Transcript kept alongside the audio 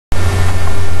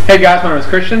Hey guys, my name is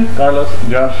Christian. Carlos.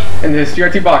 Josh. And this is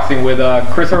CRT Boxing with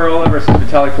Chris Arreola versus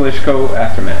Vitaly Klitschko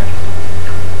AfterMath.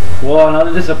 Well,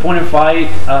 another disappointing fight.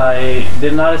 I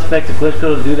did not expect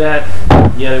Klitschko to do that.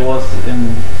 Yeah, it was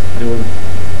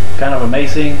kind of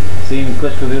amazing seeing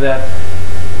Klitschko do that.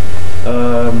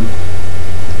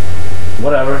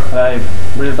 Whatever. I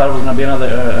really thought it was gonna be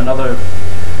another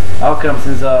outcome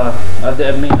since I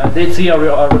did see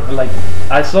Arreola, like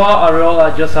I saw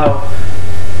Arreola just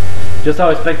how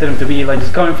I expected him to be, like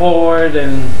just coming forward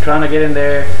and trying to get in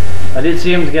there. I did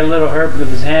see him get a little hurt with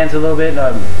his hands a little bit.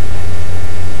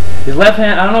 His left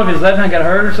hand, I don't know if his left hand got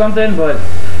hurt or something, but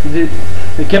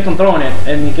he kept on throwing it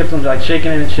and he kept on like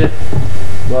shaking it and shit.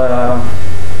 But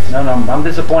no, I'm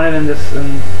disappointed in this,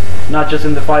 and not just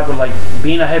in the fight, but like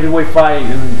being a heavyweight fight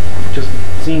and just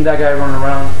seeing that guy run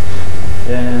around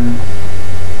and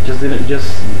I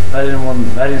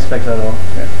didn't expect that at all.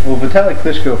 Yeah. Well, Vitaly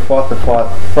Klitschko fought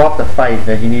the fight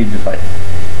that he needed to fight.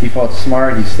 He fought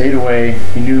smart. He stayed away.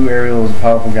 He knew Arreola was a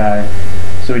powerful guy,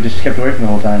 so he just kept away from the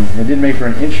whole time. It did make for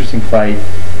an interesting fight,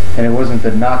 and it wasn't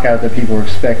the knockout that people were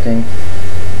expecting.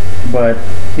 But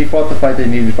he fought the fight that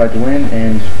he needed to fight to win,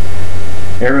 and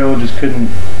Arreola just couldn't.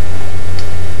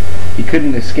 He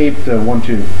couldn't escape the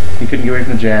 1-2. He couldn't get away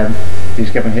from the jab. He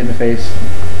just kept on hitting the face.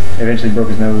 Eventually broke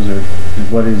his nose, or his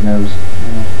blooded his nose.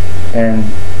 Yeah. And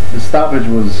the stoppage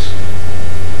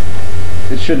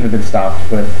it shouldn't have been stopped,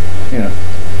 but you know,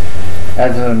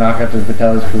 adds another knockout to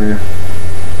Vitaly's career.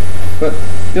 But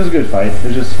it was a good fight.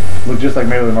 It just looked just like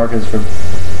Mayweather Marquez with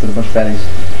a bunch of fatties.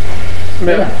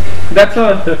 Yeah. That's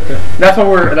what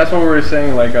we're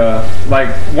saying.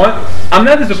 I'm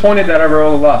not disappointed that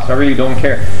Arreola lost. I really don't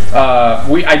care.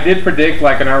 I did predict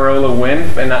like an Arreola win,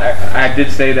 and I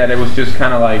did say that it was just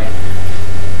kind of like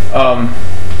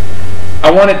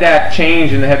I wanted that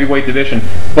change in the heavyweight division,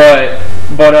 but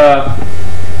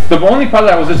the only part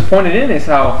that I was disappointed in is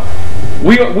how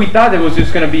we thought it was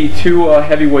just going to be two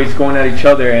heavyweights going at each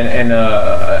other and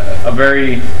a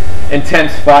very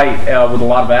intense fight with a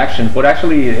lot of action, but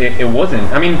actually it wasn't.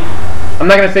 I mean, I'm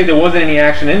not going to say there wasn't any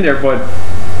action in there, but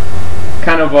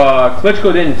kind of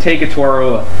Klitschko didn't take it to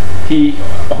Arreola.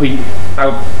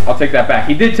 I'll take that back.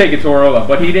 He did take it to Arreola,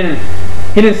 but he didn't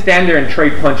stand there and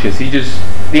trade punches. He just,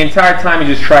 the entire time, he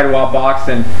just tried to outbox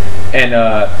and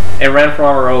ran from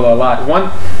Arreola a lot.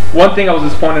 One thing I was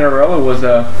disappointed in Arreola was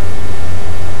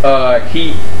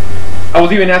I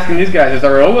was even asking these guys, is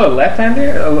Arreola a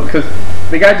left-hander? Because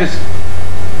the guy just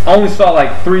only saw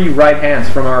like 3 right hands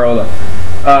from Arreola.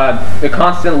 The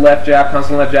constant left jab.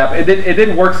 It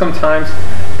did work sometimes,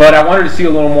 but I wanted to see a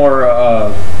little more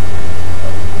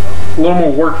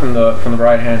work from the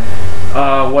right hand.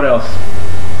 What else?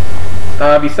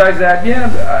 Besides that,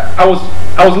 yeah, I was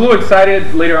a little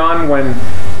excited later on when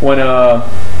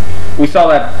we saw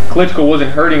that Klitschko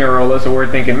wasn't hurting Arreola, so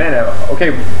we're thinking, man,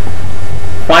 okay,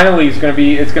 finally it's gonna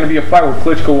be a fight where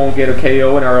Klitschko won't get a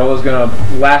KO and Arreola's gonna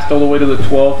last all the way to the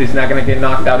 12th. He's not gonna get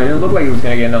knocked out. It didn't look like he was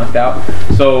gonna get knocked out.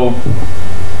 So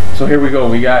here we go.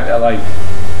 We got like,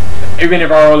 even if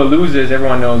Arreola loses,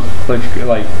 everyone knows Klitschko.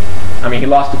 Like, I mean, he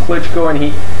lost to Klitschko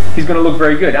and he's gonna look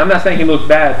very good. I'm not saying he looked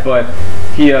bad, but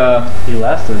he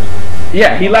lasted.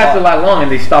 Yeah, he lasted a lot long,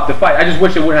 and they stopped the fight. I just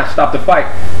wish they wouldn't have stopped the fight,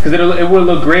 because it would have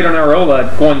looked great on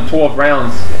Arreola going 12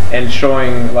 rounds and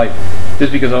showing like,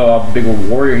 just because of how big a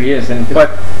warrior he is.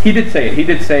 But he did say it. He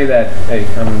did say that, hey,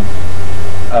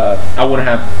 I wouldn't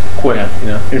have quit. Yeah. You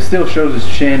know, it still shows his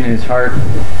chin, his heart,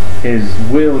 his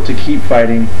will to keep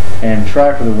fighting and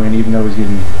try for the win, even though he's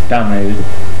getting dominated.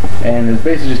 And it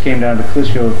basically just came down to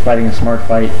Klitschko fighting a smart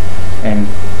fight and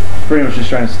pretty much just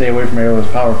trying to stay away from Arreola's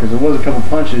power, because there was a couple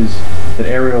punches that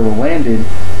Arreola landed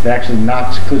that actually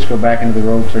knocked Klitschko back into the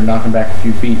ropes or knocked him back a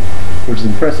few feet, which is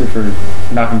impressive for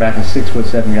knocking back a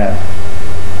 6'7" guy.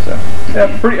 So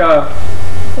yeah, pretty.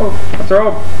 That's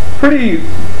all pretty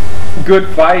good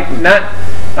fight. Not.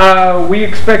 We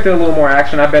expected a little more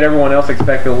action. I bet everyone else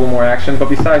expected a little more action, but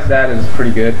besides that, it was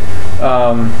pretty good.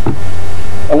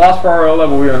 A loss for Arreola,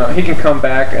 but we don't know. He can come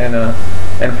back, and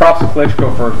props to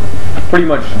Klitschko for pretty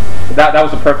much that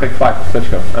was a perfect fight for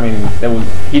Klitschko. I mean,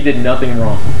 he did nothing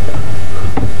wrong.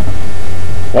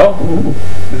 Well,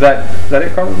 is that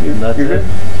it, Carlos? That's You're it. good?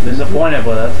 Disappointed,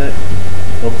 but that's it.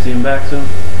 Hope to see him back soon.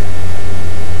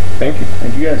 Thank you.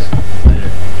 Thank you guys.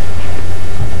 Later.